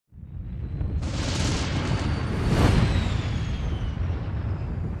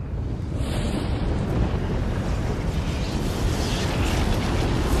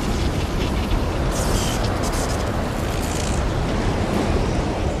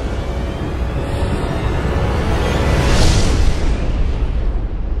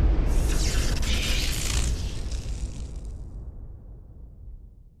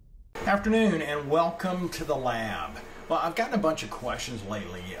afternoon and welcome to the lab. Well, I've gotten a bunch of questions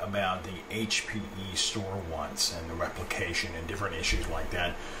lately about the HPE Store ONCE and the replication and different issues like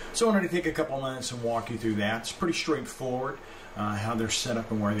that. So I wanted to take a couple minutes and walk you through that. It's pretty straightforward how they're set up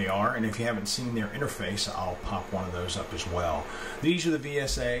and where they are. And if you haven't seen their interface, I'll pop one of those up as well. These are the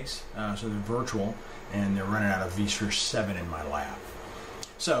VSAs, so they're virtual and they're running out of vSphere 7 in my lab.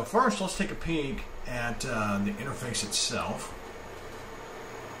 So first, let's take a peek at the interface itself.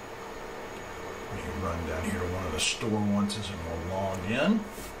 Let me run down here to one of the Store ONCEs and we'll log in.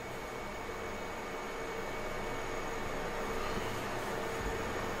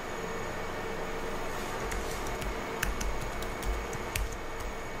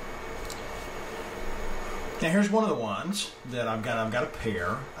 Now here's one of the ones that I've got a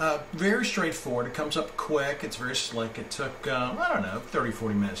pair. Very straightforward. It comes up quick. It's very slick. It took, I don't know,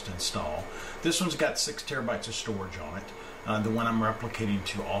 30-40 minutes to install. This one's got 6 terabytes of storage on it. The one I'm replicating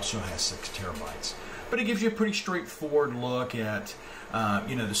to also has 6 terabytes. But it gives you a pretty straightforward look at the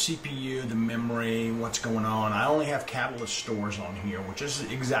CPU, the memory, what's going on. I only have Catalyst stores on here, which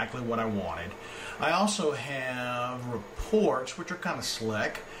is exactly what I wanted. I also have reports, which are kind of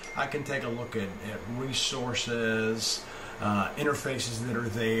slick. I can take a look at resources, interfaces that are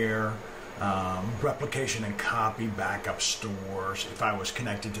there, replication and copy backup stores. If I was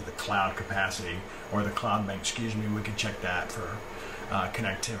connected to the cloud capacity or the cloud bank, we could check that for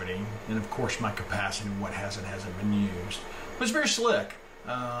connectivity. And of course my capacity, what has and hasn't been used. But it's very slick.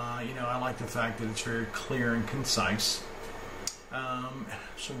 I like the fact that it's very clear and concise.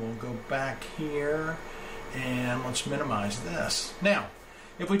 So we'll go back here and let's minimize this. Now,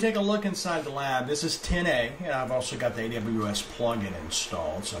 if we take a look inside the lab, this is 10A, and I've also got the AWS plugin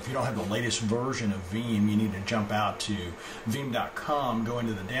installed. So if you don't have the latest version of Veeam, you need to jump out to veeam.com, go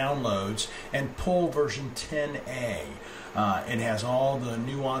into the downloads, and pull version 10A. It has all the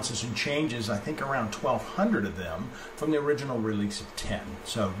nuances and changes, I think around 1,200 of them, from the original release of 10.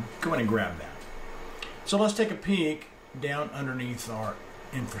 So go in and grab that. So let's take a peek down underneath our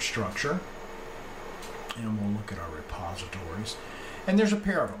infrastructure, and we'll look at our repositories. And there's a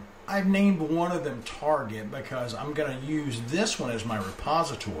pair of them. I've named one of them Target because I'm going to use this one as my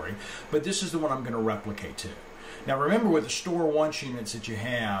repository, but this is the one I'm going to replicate to. Now remember, with the Store ONCE units that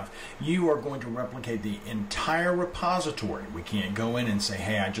you are going to replicate the entire repository. We can't go in and say,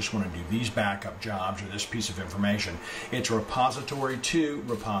 hey, I just want to do these backup jobs or this piece of information. It's repository to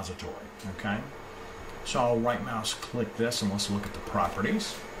repository, okay? So I'll right mouse click this and let's look at the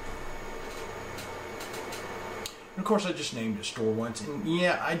properties. And of course, I just named it Store ONCE, and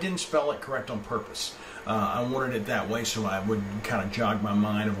yeah, I didn't spell it correct on purpose. I wanted it that way so I would kind of jog my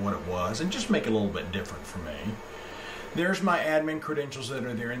mind of what it was and just make it a little bit different for me. There's my admin credentials that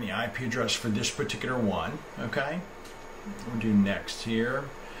are there in the IP address for this particular one. Okay, we'll do next here.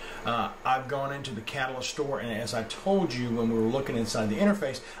 I've gone into the Catalyst store, and as I told you when we were looking inside the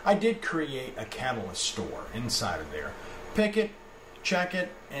interface, I did create a Catalyst store inside of there. Pick it, check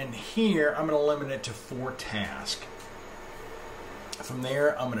it, and here I'm going to limit it to 4 tasks. From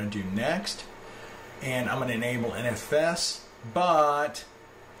there, I'm going to do next, and I'm going to enable NFS, but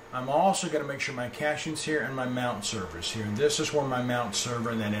I'm also going to make sure my caching's here and my mount server is here. This is where my mount server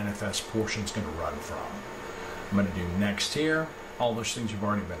and that NFS portion is going to run from. I'm going to do next here. All those things have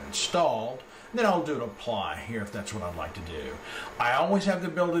already been installed. Then I'll do apply here if that's what I'd like to do. I always have the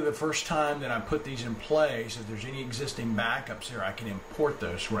ability the first time that I put these in place, if there's any existing backups here, I can import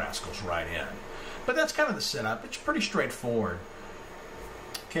those rascals right in. But that's kind of the setup. It's pretty straightforward.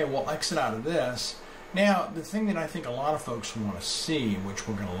 Okay, we'll exit out of this. Now, the thing that I think a lot of folks want to see, which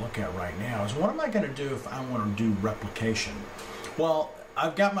we're going to look at right now, is what am I going to do if I want to do replication? Well,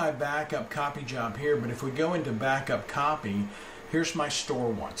 I've got my backup copy job here, but if we go into backup copy, here's my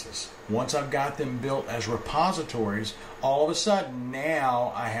Store ONCEs. Once I've got them built as repositories, all of a sudden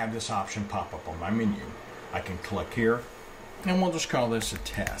now I have this option pop up on my menu. I can click here, and we'll just call this a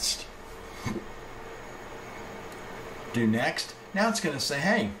test. Do next. Now it's going to say,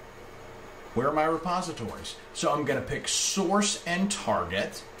 hey, where are my repositories? So I'm going to pick source and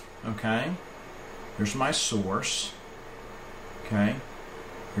target. Okay. Here's my source. Okay.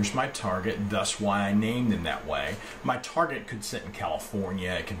 Here's my target, thus why I named them that way. My target could sit in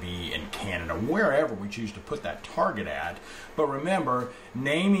California, it could be in Canada, wherever we choose to put that target at. But remember,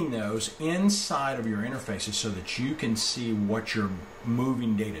 naming those inside of your interfaces so that you can see what you're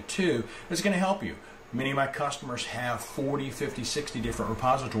moving data to is going to help you. Many of my customers have 40, 50, 60 different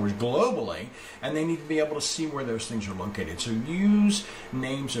repositories globally, and they need to be able to see where those things are located. So use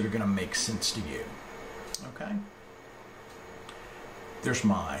names that are going to make sense to you. Okay? There's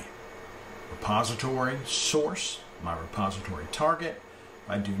my repository source, my repository target,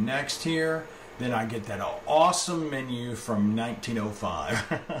 I do next here, then I get that awesome menu from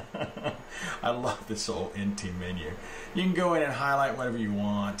 1905. I love this old NT menu. You can go in and highlight whatever you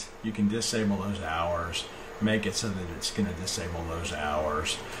want. You can disable those hours, make it so that it's going to disable those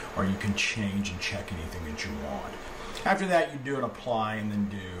hours, or you can change and check anything that you want. After that, you do an apply and then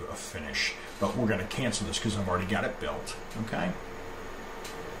do a finish. But we're going to cancel this because I've already got it built. Okay?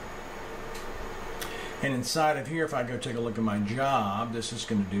 And inside of here, if I go take a look at my job, this is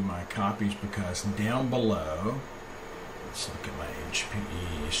going to do my copies because down below, let's look at my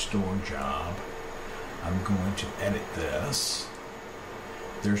HPE Store job. I'm going to edit this.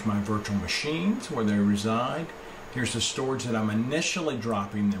 There's my virtual machines where they reside. Here's the storage that I'm initially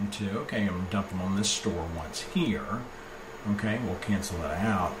dropping them to. Okay, I'm going to dump them on this store once here. Okay, we'll cancel that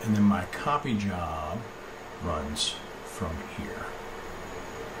out. And then my copy job runs from here.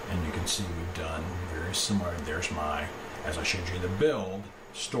 And you can see we've done very similar. There's my, as I showed you the build,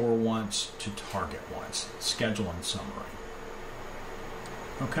 store once to target once, schedule and summary.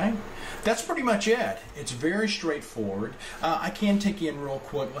 Okay, that's pretty much it. It's very straightforward. I can take you in real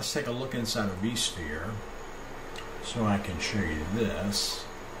quick. Let's take a look inside of vSphere so I can show you this,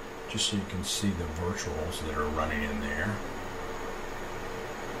 just so you can see the virtuals that are running in there.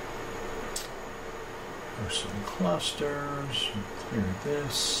 There's some clusters. Clear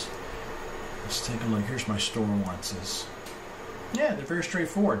this. Let's take a look. Here's my store onces. Yeah, they're very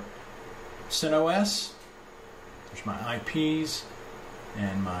straightforward. CentOS. There's my IPs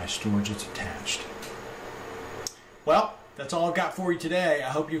and my storage that's attached. Well, that's all I've got for you today. I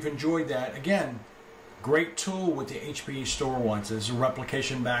hope you've enjoyed that. Again, great tool with the HPE Store ONCE. A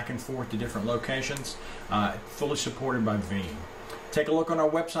replication back and forth to different locations. Fully supported by Veeam. Take a look on our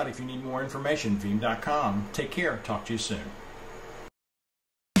website if you need more information, veeam.com. Take care. Talk to you soon.